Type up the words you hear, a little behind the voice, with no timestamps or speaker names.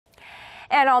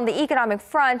And on the economic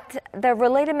front, the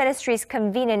related ministries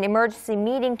convened an emergency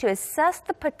meeting to assess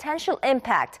the potential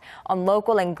impact on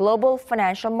local and global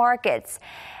financial markets.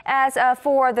 As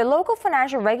for the local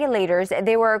financial regulators,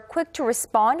 they were quick to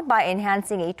respond by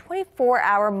enhancing a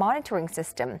 24-hour monitoring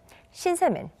system. Shin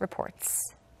Se-min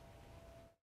reports.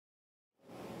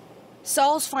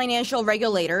 Seoul's financial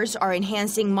regulators are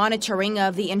enhancing monitoring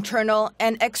of the internal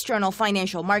and external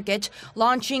financial market,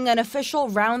 launching an official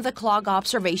round-the-clock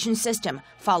observation system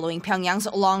following Pyongyang's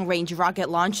long-range rocket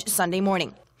launch Sunday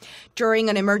morning. During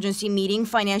an emergency meeting,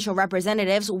 financial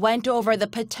representatives went over the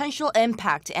potential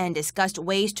impact and discussed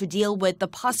ways to deal with the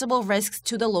possible risks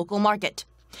to the local market.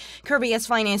 Korea's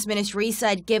finance ministry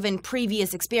said given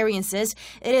previous experiences,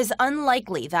 it is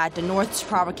unlikely that the North's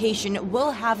provocation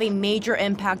will have a major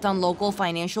impact on local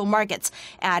financial markets,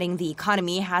 adding the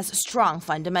economy has strong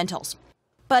fundamentals.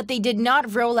 But they did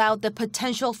not rule out the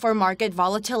potential for market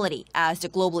volatility, as the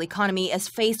global economy is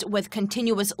faced with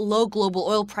continuous low global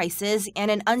oil prices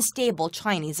and an unstable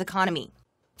Chinese economy.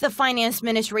 The finance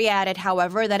ministry added,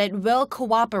 however, that it will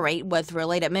cooperate with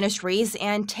related ministries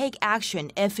and take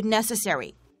action if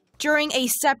necessary. During a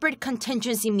separate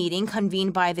contingency meeting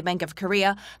convened by the Bank of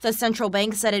Korea, the central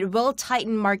bank said it will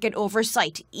tighten market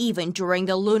oversight even during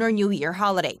the Lunar New Year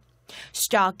holiday.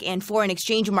 Stock and foreign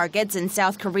exchange markets in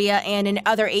South Korea and in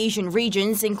other Asian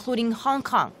regions, including Hong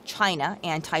Kong, China,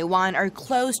 and Taiwan, are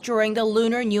closed during the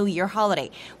Lunar New Year holiday,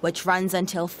 which runs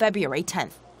until February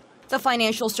 10th. The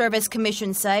Financial Service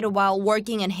Commission said while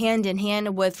working in hand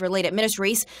with related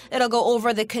ministries, it'll go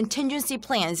over the contingency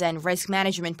plans and risk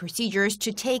management procedures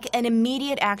to take an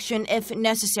immediate action if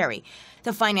necessary.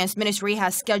 The Finance Ministry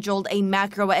has scheduled a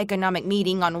macroeconomic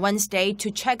meeting on Wednesday to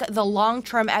check the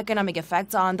long-term economic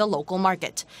effects on the local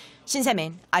market. Shin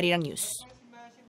Se-min, Arirang News.